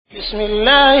بسم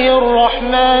اللہ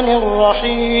الرحمن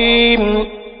الرحیم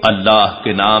اللہ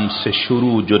کے نام سے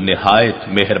شروع جو نہایت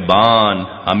مہربان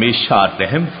ہمیشہ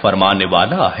رحم فرمانے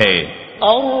والا ہے۔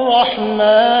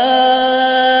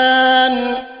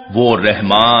 الرحمن وہ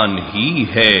رحمان ہی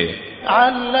ہے۔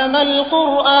 علم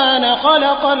القرآن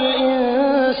خلق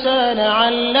الانسان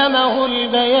علمہ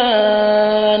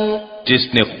البیان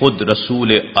جس نے خود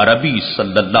رسول عربی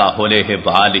صلی اللہ علیہ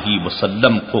وآلہ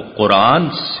وسلم کو قرآن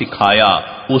سکھایا،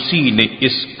 اسی نے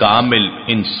اس کامل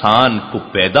انسان کو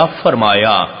پیدا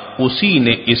فرمایا، اسی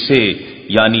نے اسے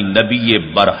یعنی نبی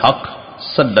برحق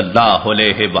صلی اللہ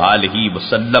علیہ وآلہ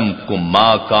وسلم کو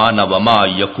ما کان وما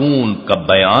یکون کا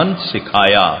بیان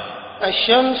سکھایا۔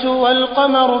 الشمس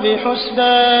والقمر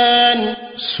بحسبان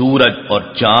سورج اور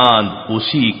چاند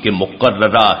اسی کے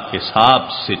مقررہ حساب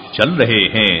سے چل رہے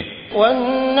ہیں۔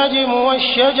 والنجم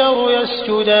والشجر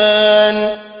يسجدان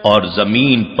اور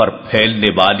زمین پر پھیلنے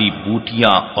والی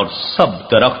بوٹیاں اور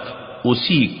سب درخت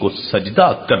اسی کو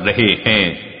سجدہ کر رہے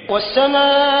ہیں۔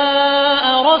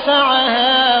 والسماء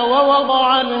رفعها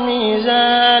ووضع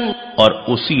الميزان اور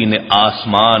اسی نے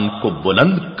آسمان کو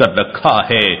بلند کر رکھا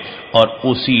ہے اور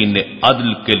اسی نے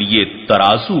عدل کے لیے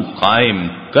ترازو قائم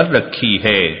کر رکھی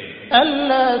ہے۔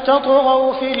 ألا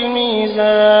تطغوا في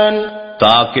الميزان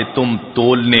تاکہ تم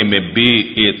تولنے میں بے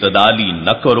اعتدالی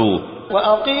نہ کرو۔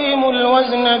 وأقيموا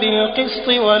الوزن بالقسط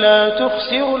ولا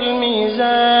تخسروا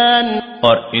الميزان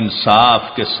اور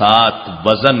انصاف کے ساتھ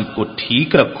وزن کو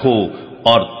ٹھیک رکھو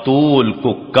اور تول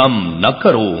کو کم نہ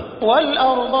کرو۔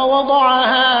 والأرض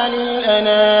وضعها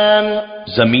للأنام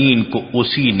زمین کو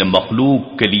اسی نے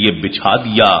مخلوق کے لیے بچھا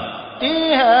دیا۔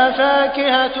 فيها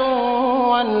فاكهة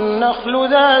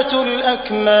والنخل ذات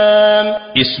الأكمام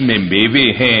اس میں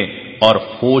میوے ہیں اور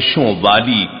خوشوں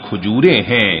والی کھجوریں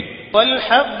ہیں۔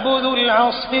 والحب ذو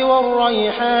العصف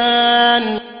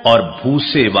والریحان اور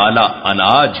بھوسے والا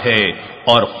اناج ہے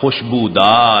اور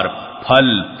خوشبودار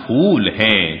پھل پھول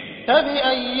ہیں۔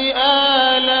 فبأي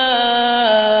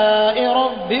آلاء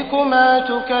ربكما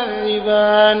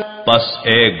تكذبان پس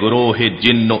اے گروہ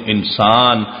جن و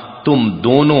انسان، تم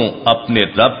دونوں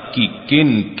اپنے رب کی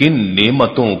کن کن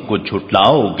نعمتوں کو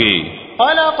جھٹلاؤ گے؟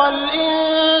 خلق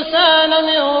الإنسان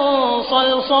من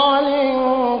صلصال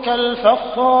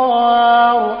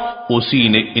كالفخار اسی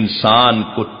نے انسان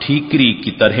کو ٹھیکری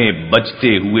کی طرح بجتے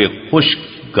ہوئے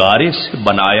خشک گارے سے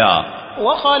بنایا۔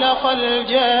 وخلق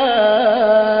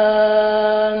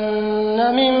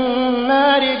الجان من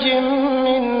مارج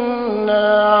من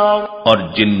نار اور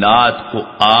جنات کو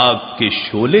آگ کے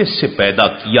شعلے سے پیدا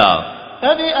کیا۔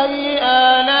 فبأي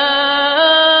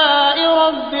آلاء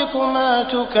ربكما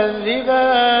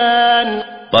تكذبان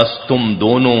بس تم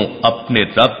دونوں اپنے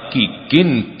رب کی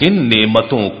کن کن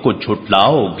نعمتوں کو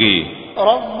جھٹلاؤ گے؟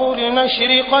 رب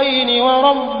المشرقين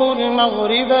ورب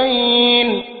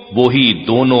المغربين وہی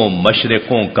دونوں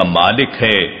مشرقوں کا مالک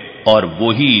ہے اور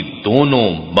وہی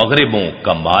دونوں مغربوں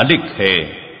کا مالک ہے۔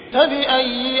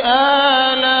 فبأي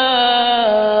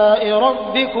آلاء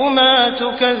ربكما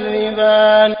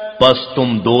تكذبان بس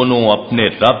تم دونوں اپنے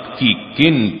رب کی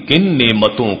کن کن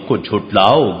نعمتوں کو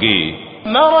جھٹلاؤ گے؟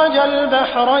 مرج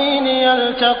البحرين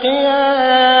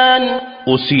يلتقيان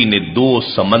اسی نے دو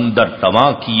سمندر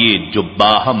رواں کیے جو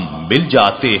باہم مل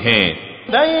جاتے ہیں۔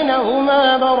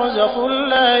 بينهما برزخ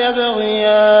لا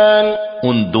يبغيان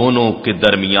ان دونوں کے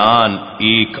درمیان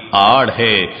ایک آڑ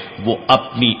ہے، وہ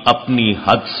اپنی اپنی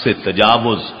حد سے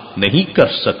تجاوز نہیں کر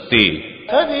سکتے۔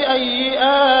 فبأي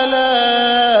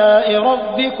آلاء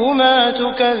ربكما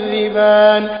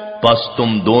تكذبان بس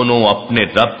تم دونوں اپنے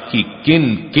رب کی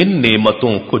کن کن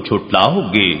نعمتوں کو جھٹلاؤ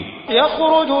گے؟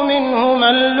 يخرج منهما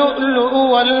اللؤلؤ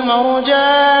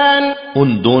والمرجان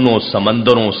ان دونوں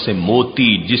سمندروں سے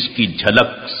موتی جس کی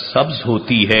جھلک سبز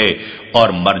ہوتی ہے اور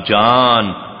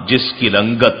مرجان جس کی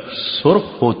رنگت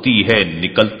سرخ ہوتی ہے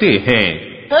نکلتے ہیں۔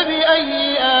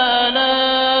 فبأي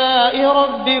آلاء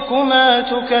ربكما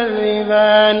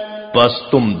تكذبان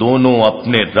بس تم دونوں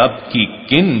اپنے رب کی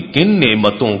کن کن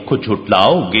نعمتوں کو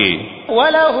جھٹلاؤ گے؟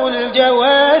 وله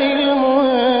الجوار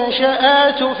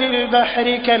المنشآت في البحر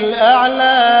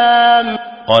كالأعلام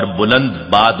اور بلند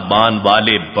بادبان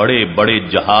والے بڑے بڑے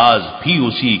جہاز بھی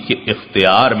اسی کے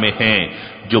اختیار میں ہیں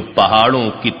جو پہاڑوں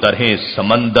کی طرح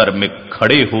سمندر میں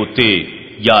کھڑے ہوتے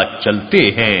یا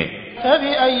چلتے ہیں۔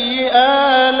 فبأي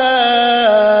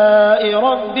آلاء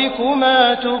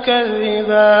ربكما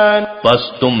تكذبان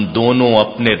بس تم دونوں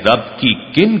اپنے رب کی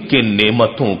کن کن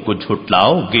نعمتوں کو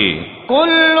جھٹلاؤ گے؟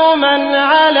 كل من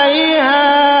عليها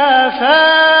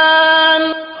فان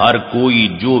ہر کوئی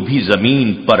جو بھی زمین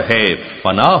پر ہے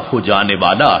فنا ہو جانے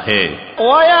والا ہے۔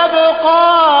 وَيَبْقَى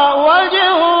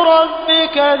وَجْهُ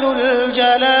رَبِّكَ ذُو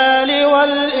الْجَلَالِ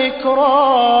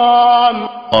وَالْإِكْرَامِ،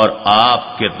 اور آپ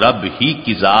کے رب ہی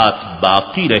کی ذات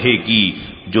باقی رہے گی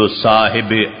جو صاحب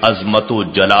عظمت و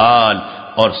جلال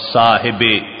اور صاحب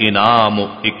انعام و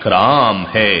اکرام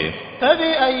ہے۔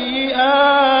 فَبِأَيِّ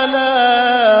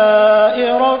آلَاءِ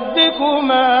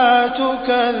رَبِّكُمَا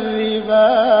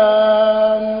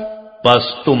تُكَذِّبَانِ، پس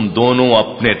تم دونوں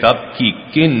اپنے رب کی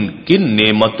کن کن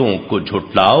نعمتوں کو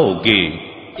جھٹلاؤ گے؟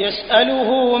 يَسْأَلُهُ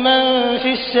مَن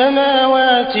فِي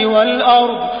السَّمَاوَاتِ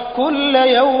وَالْأَرْضِ كُلَّ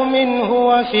يَوْمٍ هُوَ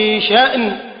فِي شَأْنٍ،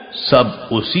 سب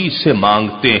اسی سے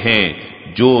مانگتے ہیں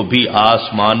جو بھی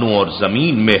آسمانوں اور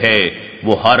زمین میں ہے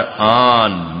وہ ہر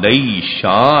آن نئی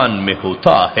شان میں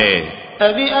ہوتا ہے۔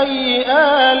 فَبِأَيِّ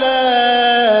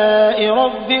آلَاءِ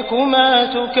رَبِّكُمَا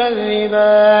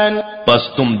تُكَذِّبَانِ، پس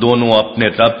تم دونوں اپنے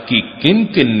رب کی کن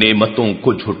کن نعمتوں کو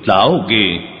جھٹلاؤ گے؟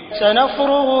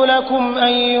 سَنَفْرُغُ لَكُمْ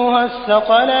أَيُّهَ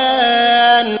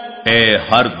الثَّقَلَانِ، اے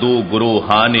ہر دو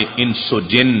گروہان انس و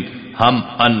جن، ہم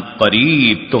ان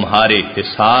قریب تمہارے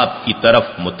حساب کی طرف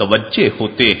متوجہ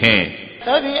ہوتے ہیں۔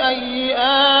 فَبِأَيِّ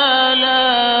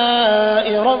آلَاءِ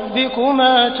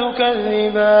رَبِّكُمَا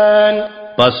تُكَذِّبَانِ،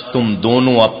 پس تم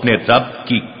دونوں اپنے رب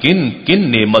کی کن کن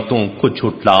نعمتوں کو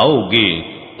جھٹلاؤ گے؟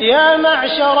 يا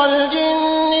معشر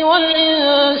الجن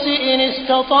والإنس إن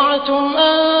استطعتم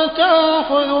أن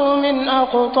تنفذوا من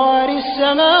أقطار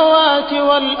السماوات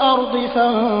والأرض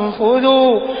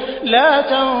فانفذوا لا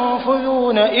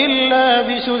تنفذون إلا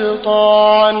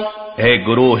بسلطان۔ اے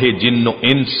گروہ جن و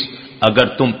انس، اگر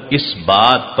تم اس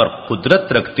بات پر قدرت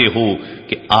رکھتے ہو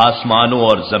کہ آسمانوں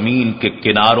اور زمین کے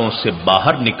کناروں سے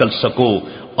باہر نکل سکو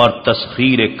اور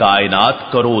تسخیر کائنات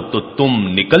کرو تو تم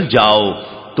نکل جاؤ،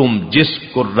 تم جس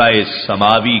قرۂ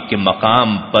سماوی کے مقام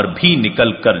پر بھی نکل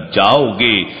کر جاؤ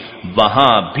گے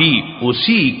وہاں بھی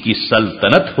اسی کی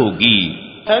سلطنت ہوگی۔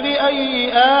 فَبِأَيِّ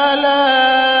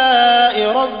آلَاءِ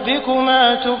رَبِّكُمَا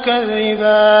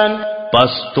تُكَذِّبَانِ،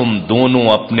 پس تم دونوں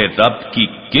اپنے رب کی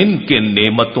کن کن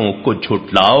نعمتوں کو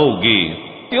جھٹلاؤ گے؟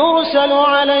 يُرْسَلُ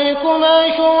عَلَيْكُمَا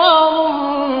شُوَاظٌ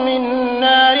مِّن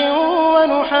نَّارٍ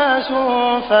وَنُحَاسٌ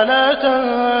فَلَا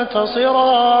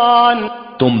تَنتَصِرَانِ،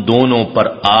 تم دونوں پر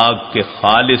آگ کے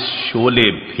خالص شعلے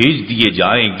بھیج دیے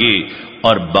جائیں گے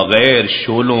اور بغیر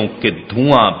شعلوں کے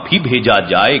دھواں بھی بھیجا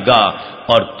جائے گا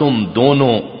اور تم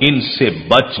دونوں ان سے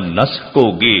بچ نہ سکو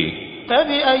گے۔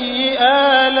 فَبِأَيِّ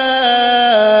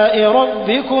آلَاءِ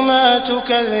رَبِّكُمَا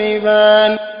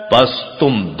تُكَذِّبَانِ، پس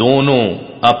تم دونوں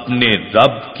اپنے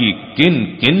رب کی کن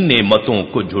کن نعمتوں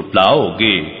کو جھٹلاؤ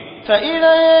گے؟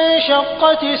 فَإِذَا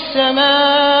انشَقَّتِ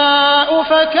السَّمَاءُ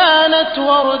فَكَانَتْ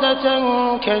وَرْدَةً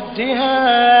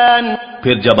كَالدِّهَانِ،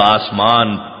 پھر جب آسمان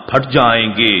پھٹ جائیں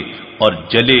گے اور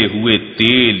جلے ہوئے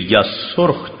تیل یا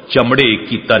سرخ چمڑے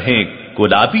کی طرح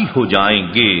گلابی ہو جائیں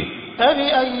گے۔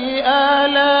 فَبِأَيِّ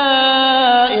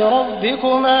آلَاءِ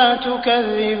رَبِّكُمَا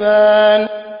تُكَذِّبَانِ،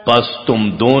 پس تم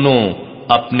دونوں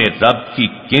اپنے رب کی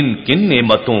کن کن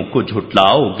نعمتوں کو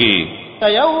جھٹلاؤ گے؟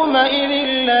 فَيَوْمَئِذٍ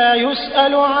لَا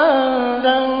يُسْأَلُ عَن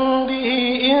ذَنبِهِ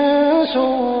إِنسٌ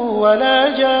وَلَا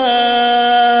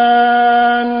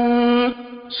جَانٌّ،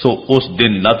 سو اس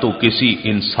دن نہ تو کسی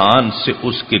انسان سے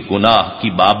اس کے گناہ کی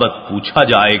بابت پوچھا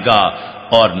جائے گا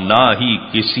اور نہ ہی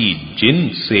کسی جن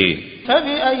سے۔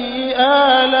 فَبِأَيِّ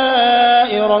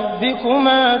آلَاءِ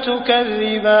رَبِّكُمَا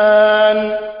تُكَذِّبَانِ،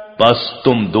 بس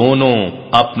تم دونوں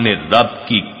اپنے رب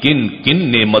کی کن کن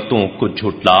نعمتوں کو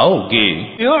جھٹلاؤ گے؟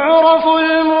 يُعْرَفُ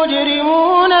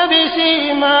الْمُجْرِمُونَ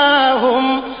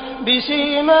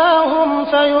بِسِيمَاهُمْ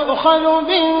فَيُؤْخَذُ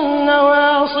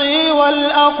بِالنَّوَاصِي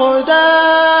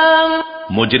وَالْأَقْدَامِ،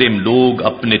 مجرم لوگ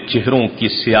اپنے چہروں کی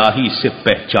سیاہی سے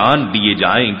پہچان لیے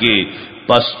جائیں گے،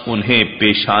 پس انہیں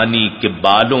پیشانی کے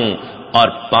بالوں اور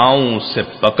پاؤں سے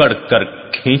پکڑ کر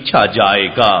کھینچا جائے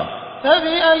گا۔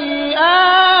 فَبِأَيِّ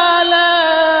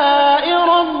آلَاءِ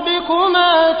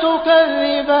رَبِّكُمَا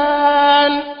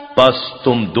تُكَذِّبَانِ، پس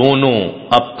تم دونوں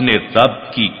اپنے رب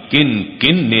کی کن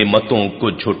کن نعمتوں کو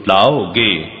جھٹلاؤ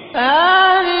گے؟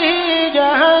 هَٰذِهِ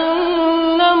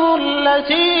جَهَنَّمُ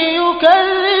الَّتِي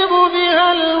يُكَذِّبُ بِهَا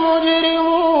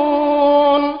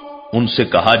الْمُجْرِمُونَ، ان سے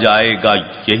کہا جائے گا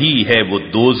یہی ہے وہ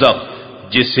دوزخ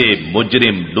جسے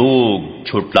مجرم لوگ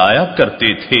جھٹلایا کرتے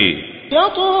تھے۔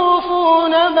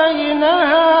 يَطُوفُونَ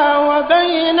بَيْنَهَا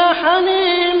وَبَيْنَ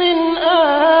حَمِيمٍ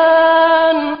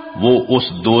آنٍ، وہ اس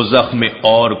دوزخ میں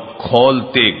اور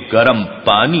کھولتے گرم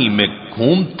پانی میں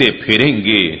گھومتے پھریں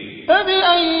گے۔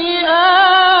 فَبِأَيِّ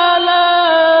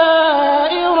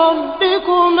آلَاءِ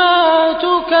رَبِّكُمَا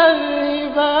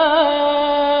تُكَذِّبَانِ،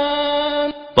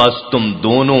 پس تم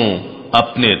دونوں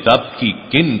اپنے رب کی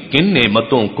کن کن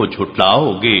نعمتوں کو جھٹلاؤ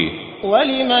گے؟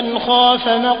 وَلِمَنْ خَافَ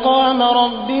مَقَامَ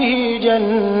رَبِّهِ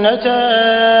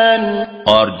جَنَّتَانِ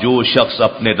اور جو شخص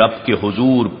اپنے رب کے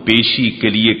حضور پیشی کے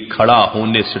لیے کھڑا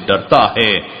ہونے سے ڈرتا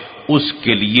ہے اس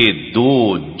کے لیے 2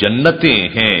 جنتیں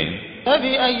ہیں۔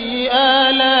 فَبِأَيِّ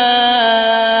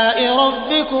آلَاءِ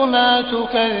رَبِّكُمَا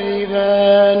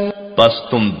تُكَذِّبَانِ بس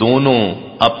تم دونوں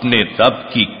اپنے رب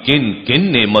کی کن کن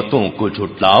نعمتوں کو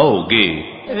جھٹلاؤ گے؟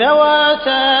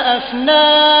 ذَوَاتَا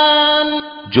أَفْنَانٍ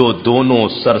جو دونوں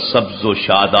سرسبز و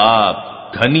شاداب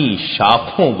گھنی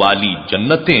شاخوں والی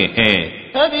جنتیں ہیں۔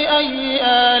 فَبِأَيِّ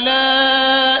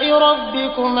آلَاءِ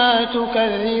رَبِّكُمَا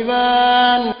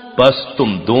تُكَذِّبَانِ بس تم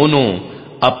دونوں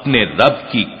اپنے رب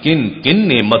کی کن کن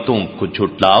نعمتوں کو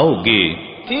جھٹلاؤ گے؟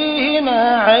 فِيهِمَا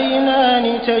عَيْنَانِ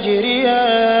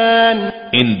تَجْرِيَانِ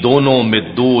ان دونوں میں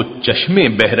 2 چشمے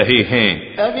بہ رہے ہیں۔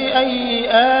 فَبِأَيِّ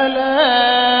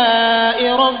آلَاءِ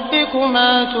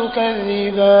رَبِّكُمَا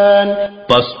تُكَذِّبَانِ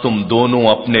بس تم دونوں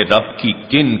اپنے رب کی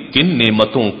کن کن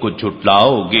نعمتوں کو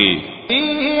جھٹلاؤ گے؟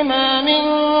 فِيهِمَا مِن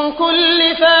كُلِّ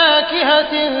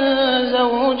فَاكِهَةٍ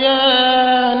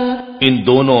زَوْجَانِ ان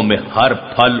دونوں میں ہر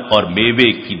پھل اور میوے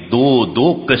کی 2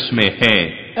 قسمیں ہیں۔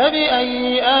 فَبِأَيِّ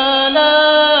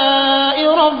آلَاءِ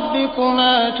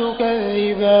رَبِّكُمَا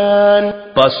تُكَذِّبَانِ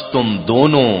بس تم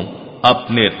دونوں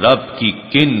اپنے رب کی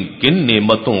کن کن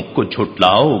نعمتوں کو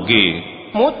جھٹلاؤ گے؟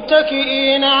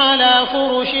 متكئين على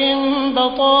فرش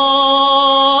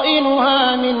بطائنها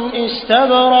من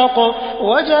استبرق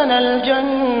وجنى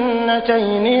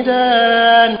الجنتين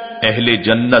دان اہل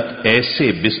جنت ایسے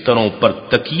بستروں پر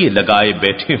تکیے لگائے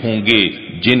بیٹھے ہوں گے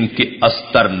جن کے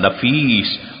استر نفیس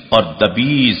اور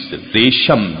دبیز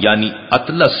ریشم یعنی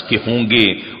اطلس کے ہوں گے،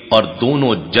 اور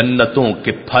دونوں جنتوں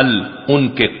کے پھل ان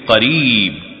کے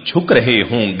قریب جھک رہے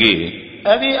ہوں گے۔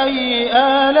 فَبِأَيِّ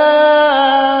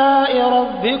آلَاءِ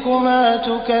رَبِّكُمَا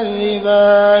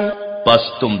تُكَذِّبَانِ بس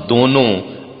تم دونوں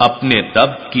اپنے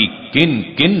رب کی کن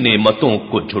کن نعمتوں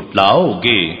کو جھٹلاؤ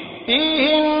گے؟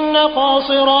 فِيهِنَّ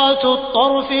قَاصِرَاتُ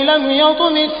الطَّرْفِ لَمْ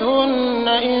يَطْمِثْهُنَّ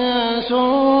إِنسٌ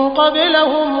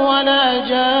قَبْلَهُمْ وَلَا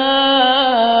جَانٌّ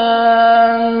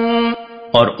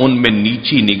اور ان میں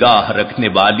نیچی نگاہ رکھنے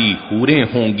والی حوریں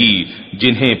ہوں گی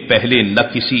جنہیں پہلے نہ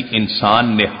کسی انسان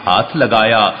نے ہاتھ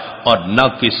لگایا اور نہ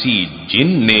کسی جن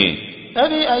نے۔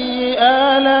 فَبِأَيِّ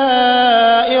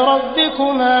آلَاءِ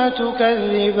رَبِّكُمَا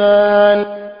تُكَذِّبَانِ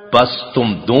بس تم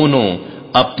دونوں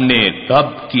اپنے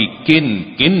رب کی کن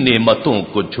کن نعمتوں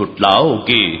کو جھٹلاؤ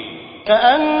گے؟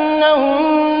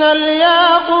 كَأَنَّهُنَّ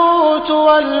الْيَاقُوتُ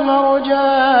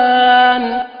وَالْمَرْجَانُ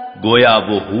گویا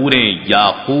وہ حوریں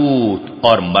یاقوت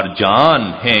اور مرجان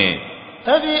ہیں۔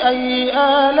 فَبِأَيِّ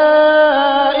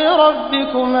آلَاءِ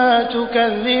رَبِّكُمَا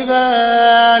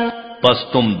تُكَذِّبَانِ بس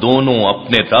تم دونوں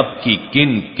اپنے رب کی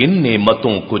کن کن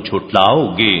نعمتوں کو جھٹلاؤ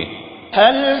گے؟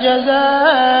 هَلْ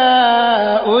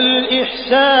جَزَاءُ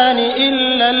الْإِحْسَانِ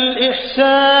إِلَّا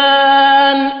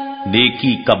الْإِحْسَانُ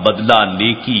نیکی کا بدلہ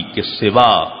نیکی کے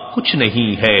سوا کچھ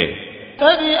نہیں ہے۔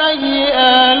 فَبِأَيِّ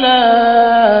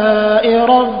آلَاءِ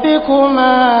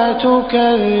رَبِّكُمَا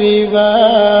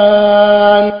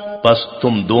تُكَذِّبَانِ بس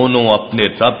تم دونوں اپنے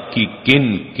رب کی کن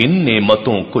کن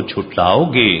نعمتوں کو جھٹلاؤ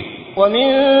گے؟ وَمِن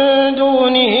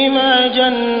دُونِهِمَا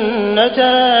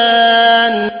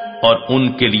جَنَّتَانِ اور ان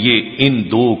کے لیے ان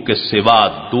 2 کے سوا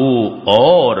 2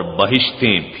 اور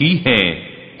بہشتیں بھی ہیں۔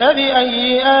 فَبِأَيِّ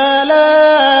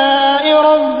آلَاءِ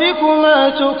رَبِّكُمَا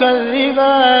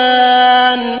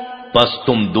تُكَذِّبَانِ بس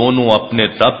تم دونوں اپنے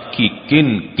رب کی کن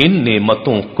کن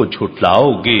نعمتوں کو جھٹلاؤ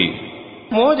گے؟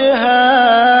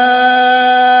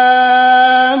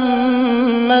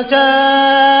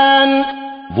 مُدْهَامَّتَانِ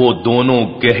وہ دونوں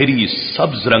گہری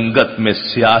سبز رنگت میں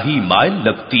سیاہی مائل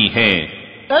لگتی ہیں۔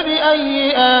 فَبِأَيِّ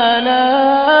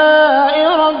آلَاءِ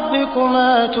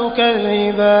رَبِّكُمَا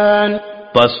تُكَذِّبَانِ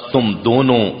بس تم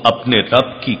دونوں اپنے رب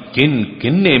کی کن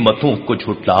کن نعمتوں کو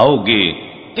جھٹلاؤ گے؟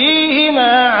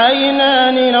 فِيهِمَا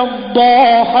عَيْنَانِ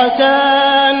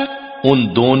نَضَّاخَتَانِ ان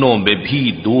دونوں میں بھی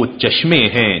 2 چشمے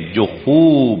ہیں جو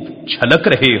خوب چھلک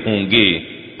رہے ہوں گے۔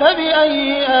 فَبِأَيِّ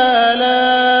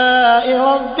آلَاءِ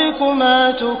رَبِّكُمَا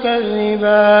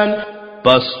تُكَذِّبَانِ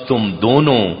بس تم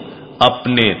دونوں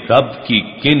اپنے رب کی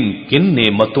کن کن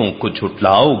نعمتوں کو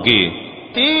جھٹلاؤ گے؟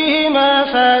 فِيهِمَا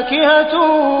فَاكِهَةٌ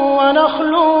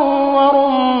وَنَخْلٌ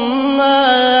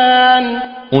وَرُمَّانٌ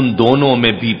ان دونوں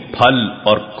میں بھی پھل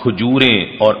اور کھجوریں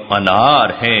اور انار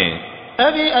ہیں۔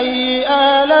 فَبِأَيِّ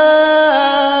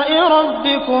آلَاءِ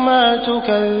رَبِّكُمَا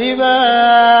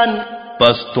تُكَذِّبَانِ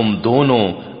بس تم دونوں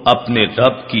اپنے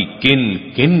رب کی کن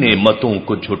کن نعمتوں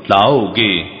کو جھٹلاؤ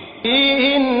گے؟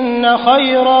 فِيهِنَّ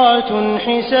خيرات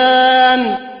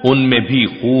حسان ان میں بھی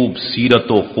خوب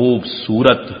سیرت و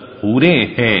خوبصورت حوریں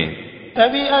ہیں۔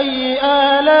 فبأي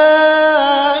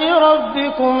آلاء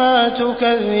ربكما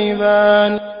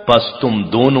تكذبان پس تم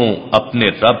دونوں اپنے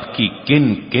رب کی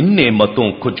کن کن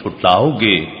نعمتوں کو جھٹلاؤ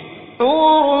گے؟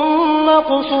 حور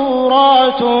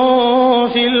مقصورات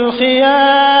في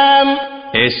الخيام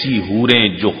ایسی حوریں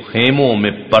جو خیموں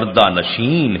میں پردہ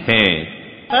نشین ہیں۔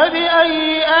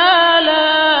 فبأي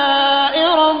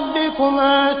آلاء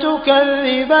ربكما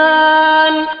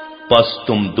تكذبان پس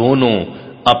تم دونوں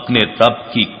اپنے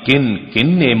رب کی کن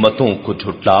کن نعمتوں کو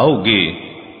جھٹلاؤ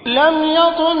گے؟ لم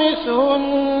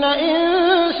يطمثهن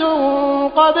انس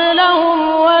قبلهم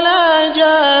ولا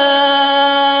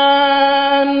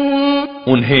جان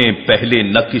انہیں پہلے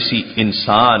نہ کسی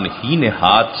انسان ہی نے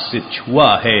ہاتھ سے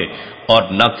چھوا ہے اور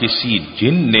نہ کسی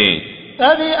جن نے۔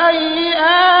 فبأي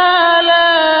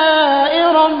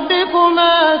آلاء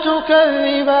ربكما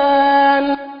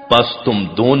تكذبان پس تم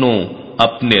دونوں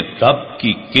اپنے رب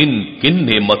کی کن کن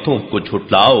نعمتوں کو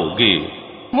جھٹلاؤ گے؟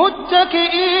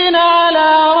 متكئين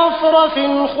على رفرف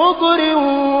خضر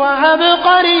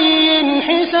وعبقري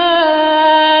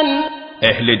حسان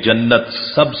اہل جنت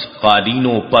سبز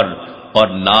قالینوں پر اور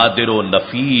نادر و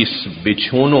نفیس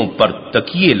بچھونوں پر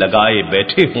تکیے لگائے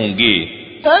بیٹھے ہوں گے۔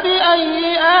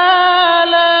 فبأي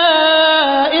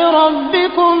آلاء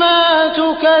ربكما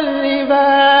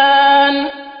تكذبان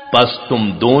پس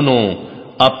تم دونوں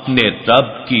اپنے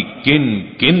رب کی کن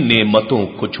کن نعمتوں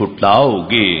کو جھٹلاؤ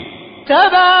گے؟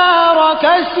 تبارك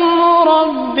اسم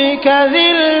ربك ذي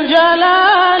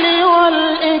الجلال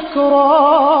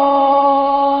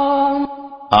والإكرام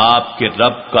آپ کے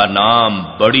رب کا نام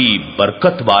بڑی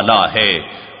برکت والا ہے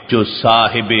جو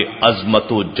صاحب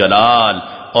عظمت و جلال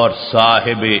اور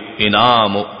صاحب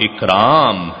انعام و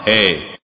اکرام ہے۔